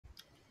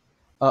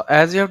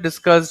As you have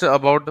discussed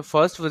about the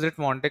first visit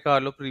Monte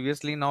Carlo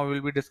previously, now we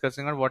will be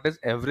discussing on what is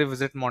every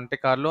visit Monte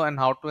Carlo and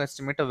how to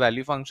estimate a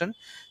value function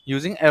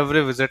using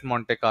every visit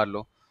Monte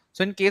Carlo.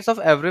 So, in case of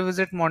every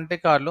visit Monte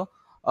Carlo,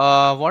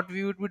 what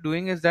we would be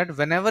doing is that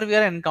whenever we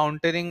are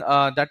encountering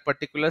that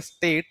particular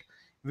state,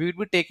 we would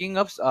be taking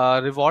up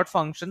reward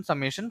function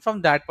summation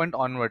from that point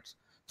onwards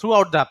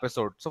throughout the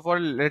episode. So, for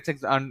let's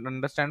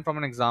understand from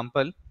an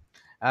example,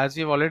 as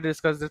we've already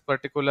discussed this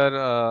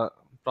particular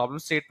problem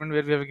statement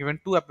where we have given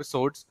two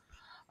episodes.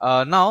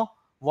 Now,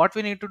 what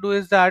we need to do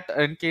is that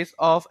in case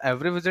of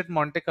every visit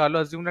Monte Carlo,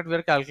 assume that we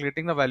are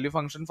calculating the value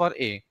function for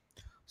A.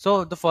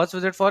 So the first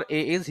visit for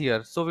A is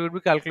here. So we would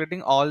be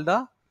calculating all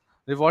the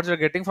rewards we're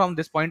getting from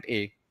this point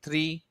A.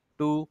 3,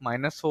 2,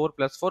 minus 4,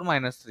 plus 4,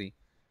 minus 3.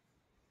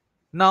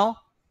 Now,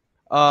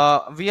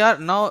 we are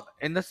now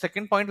in the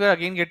second point, we are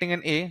again getting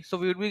an A. So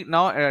we will be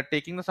now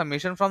taking the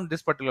summation from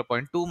this particular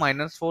point, 2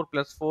 minus 4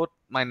 plus 4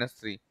 minus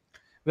 3.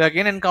 We are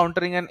again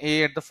encountering an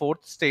A at the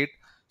fourth state.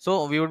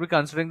 So we would be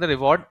considering the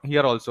reward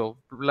here also,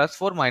 plus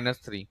 4 minus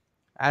 3.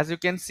 As you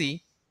can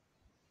see,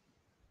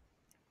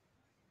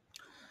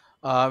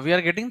 we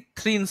are getting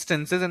three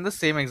instances in the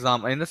same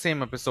exam in the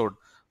same episode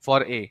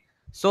for A.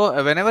 So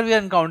whenever we are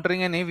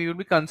encountering an A, we will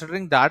be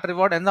considering that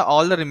reward and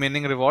all the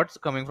remaining rewards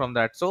coming from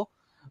that. So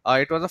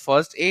it was the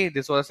first A,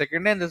 this was the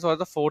second A, and this was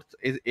the fourth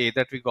A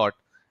that we got,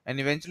 and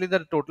eventually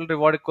the total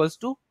reward equals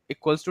to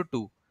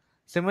 2.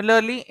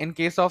 Similarly, in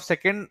case of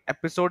second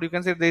episode, you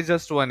can say there is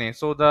just one A,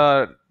 so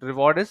the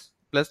reward is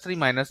plus 3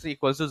 minus 3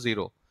 equals to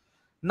 0.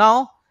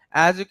 Now,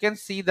 as you can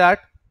see that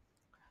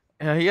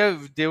here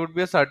there would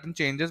be a certain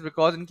changes,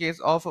 because in case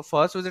of a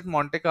first visit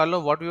Monte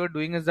Carlo, what we were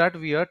doing is that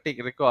we were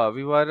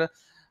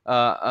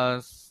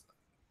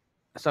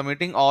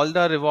submitting all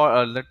the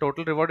reward, the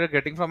total reward you're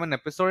getting from an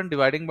episode and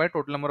dividing by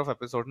total number of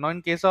episodes. Now,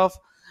 in case of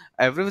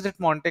every visit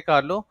Monte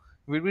Carlo,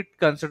 we'll be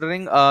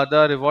considering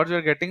the rewards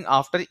you're getting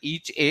after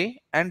each A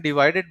and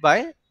divided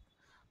by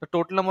the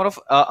total number of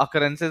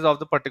occurrences of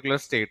the particular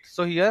state.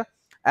 So here,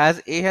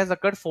 as A has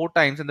occurred 4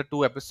 times in the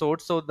two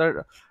episodes, so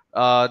the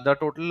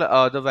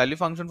total the value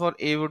function for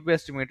A would be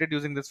estimated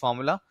using this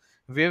formula,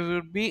 where we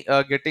would be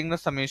getting the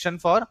summation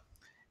for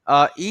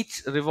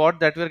each reward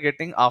that we are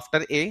getting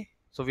after A.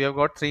 So we have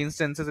got 3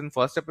 instances in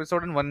first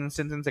episode and 1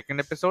 instance in second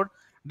episode,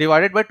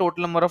 divided by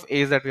total number of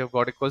A's that we have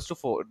got equals to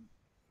 4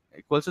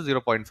 equals to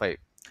 0.5.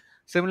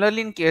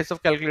 Similarly, in case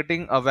of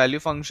calculating a value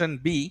function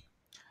B,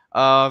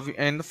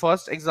 in the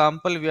first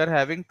example we are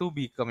having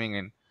 2b coming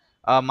in,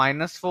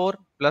 minus 4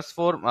 plus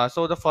 4,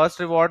 so the first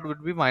reward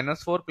would be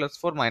minus 4 plus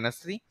 4 minus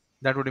 3,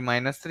 that would be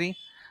minus 3.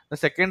 The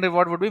second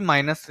reward would be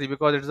minus 3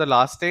 because it is the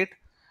last state.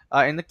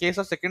 In the case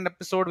of second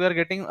episode, we are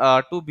getting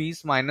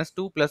 2b's minus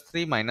 2 plus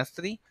 3 minus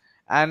 3,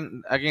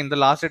 and again the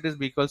last state is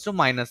b equals to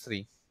minus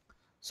 3.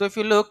 So if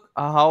you look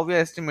how we are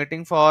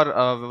estimating for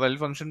value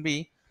function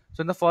b, so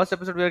in the first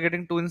episode we are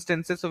getting 2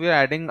 instances, so we are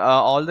adding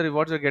all the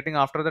rewards we are getting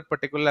after that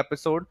particular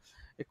episode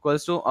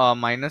equals to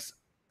minus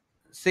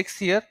 6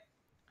 here.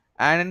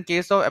 And in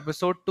case of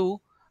episode 2,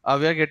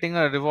 we are getting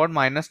a reward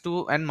minus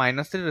 2 and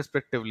minus 3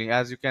 respectively,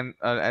 as you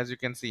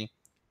can see,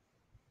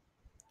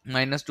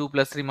 minus 2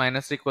 plus 3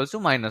 minus 3 equals to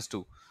minus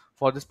 2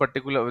 for this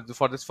particular,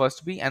 for this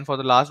first b, and for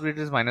the last b it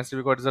is minus 3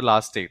 because it is the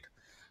last state.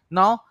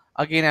 Now,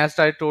 again, as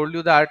I told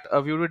you that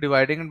we will be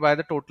dividing it by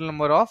the total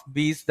number of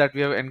b's that we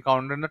have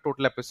encountered in the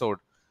total episode.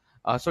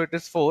 So it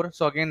is 4.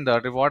 So again,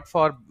 the reward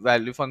for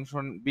value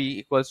function b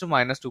equals to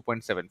minus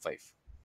 2.75.